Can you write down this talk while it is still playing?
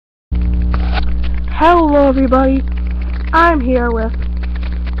Hello everybody, I'm here with,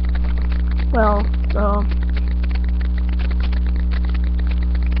 well,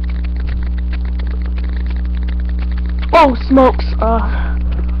 oh smokes,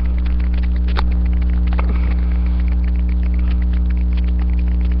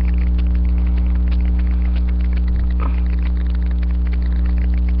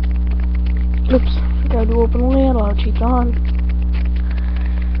 oops, gotta do open lid, auto cheats on.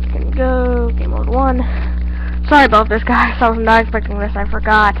 Gonna go, game mode 1. Sorry about this, guys, I was not expecting this, I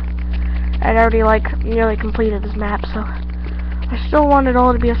forgot. I'd already, nearly completed this map, so I still want it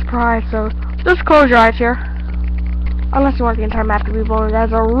all to be a surprise, so just close your eyes here. Unless you want the entire map to be blown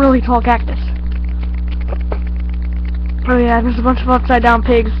as a really tall cactus. Oh yeah, there's a bunch of upside down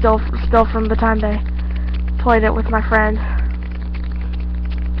pigs still from the time they played it with my friend.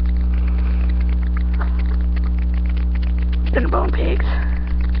 Cinnabone pigs.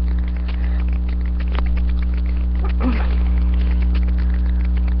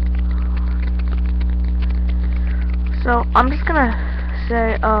 So, I'm just gonna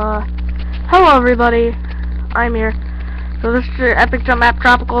say, hello everybody, I'm here. So this is your Epic Jump Map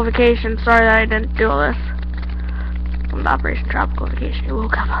Tropical Vacation. Sorry that I didn't do all this. From the Operation Tropical Vacation, you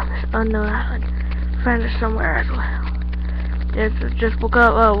woke up on this unknown island. Friend is somewhere as well. Just woke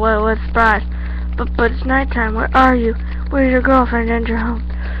up, oh, what a surprise. But it's nighttime, where are you? Where's your girlfriend and your home?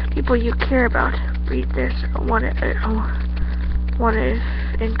 People you care about. Read this, one is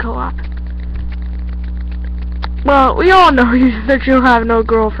in co-op. Well, we all know that you have no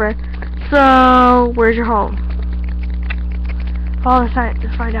girlfriend. So, where's your home? Follow the sign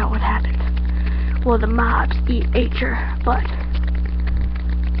to find out what happened. Well, the mobs ate your butt.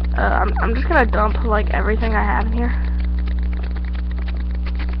 I'm just gonna dump, everything I have in here.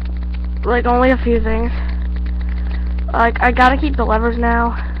 Only a few things. I gotta keep the levers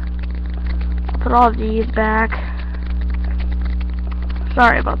now. I'll put all of these back.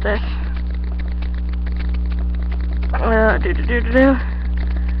 Sorry about this. I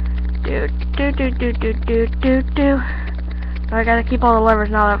gotta keep all the levers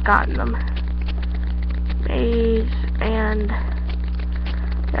now that I've gotten them. Maze, and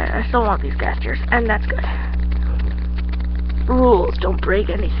I still want these casters, and that's good. Rules, don't break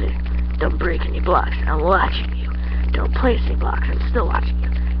anything. Don't break any blocks, I'm watching you. Don't place any blocks, I'm still watching you.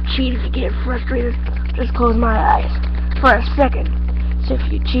 Cheat if you get frustrated, just close my eyes for a second. So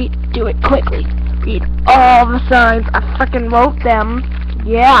if you cheat, do it quickly. Read all the signs, I fucking wrote them.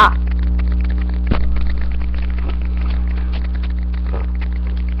 Yeah.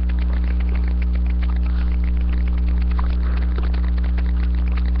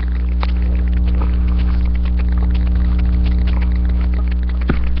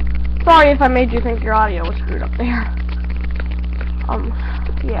 Sorry if I made you think your audio was screwed up there.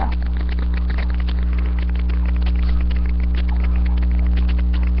 Yeah.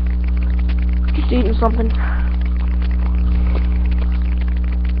 Just eating something.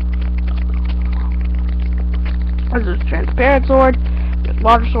 There's this transparent sword, there's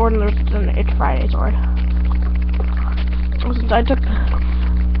water sword, and there's an It's Friday sword. Since I took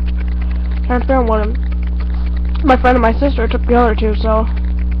the transparent one, my friend and my sister took the other two, so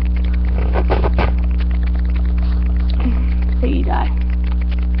you die.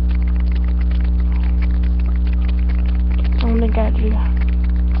 I don't think I do.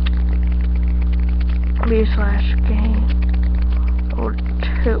 B/game or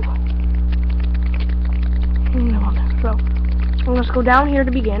 2. So let's go down here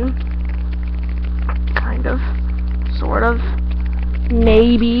to begin. Kind of, sort of,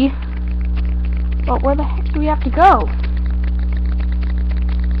 maybe. But where the heck do we have to go?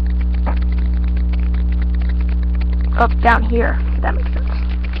 Up down here. That makes sense.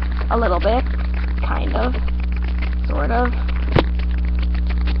 A little bit. Kind of. Sort of.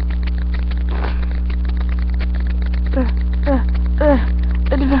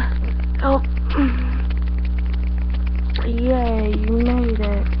 Help. Yay, you made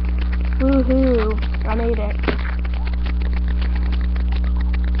it. Woohoo. I made it.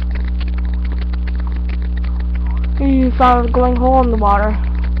 You found a glowing hole in the water.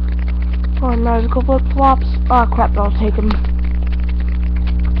 Oh, magical flip-flops. Oh crap, I'll take them.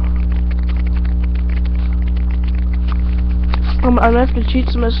 I have to cheat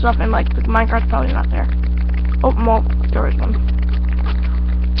some of this stuff, and Minecraft's probably not there. Oh, well, there is one.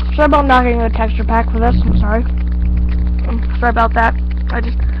 Sorry about not getting a texture pack for this, I'm sorry. Sorry about that. I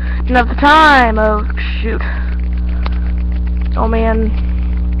just didn't have the time. Oh, shoot. Oh, man.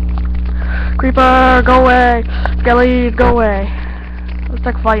 Creeper, go away. Skelly, go away. Let's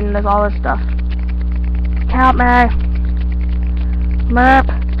start fighting all this stuff. Count me. Map.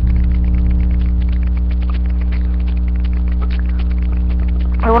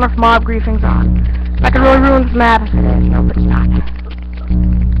 I wonder if mob griefing's on. That could really ruin this map if it is. No, but it's not.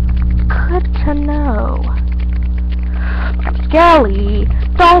 Good to know. Skelly,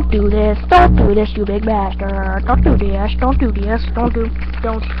 don't do this, you big bastard. Don't do this, don't do this, don't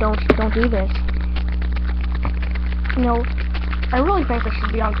do this. You know, I really think this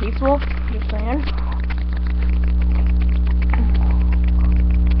should be on peaceful, just saying.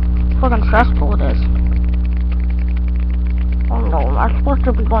 Fucking stressful it is. Oh no, am I supposed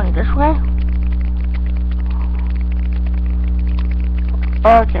to be going this way?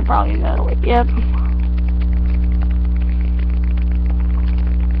 Okay, probably the other way, yep.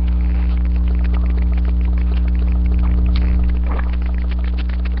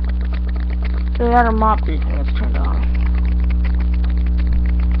 The other mob thing is turned on.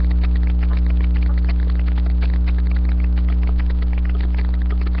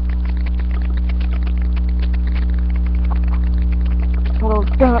 Oh,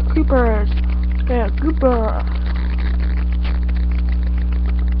 damn it, creepers! Damn, creeper!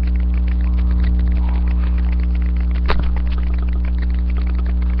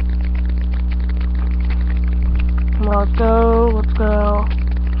 Let's go.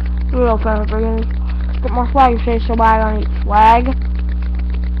 Real fun, friggin'. Get more swag, say so bad on each swag.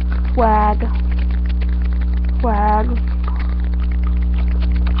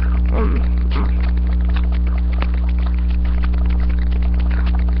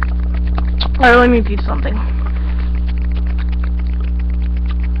 I really need to eat something.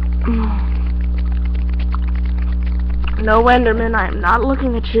 No, Enderman, I am not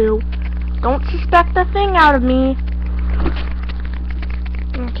looking at you. Don't suspect a thing out of me.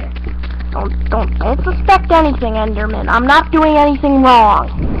 Okay. Don't suspect anything, Enderman. I'm not doing anything wrong.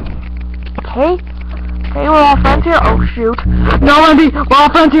 Okay? Okay, we're all friends here. Oh shoot. No, Andy! We're all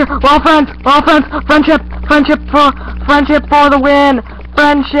friends here! We're all friends! We're all friends! Friendship for the win!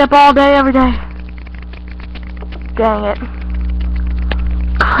 Friendship all day, every day. Dang it.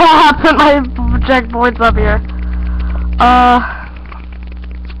 Crap! My checkpoint's up here. Well,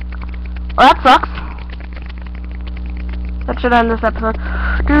 that sucks. That should end this episode.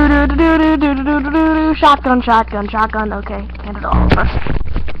 Shotgun. Okay, hand it all over.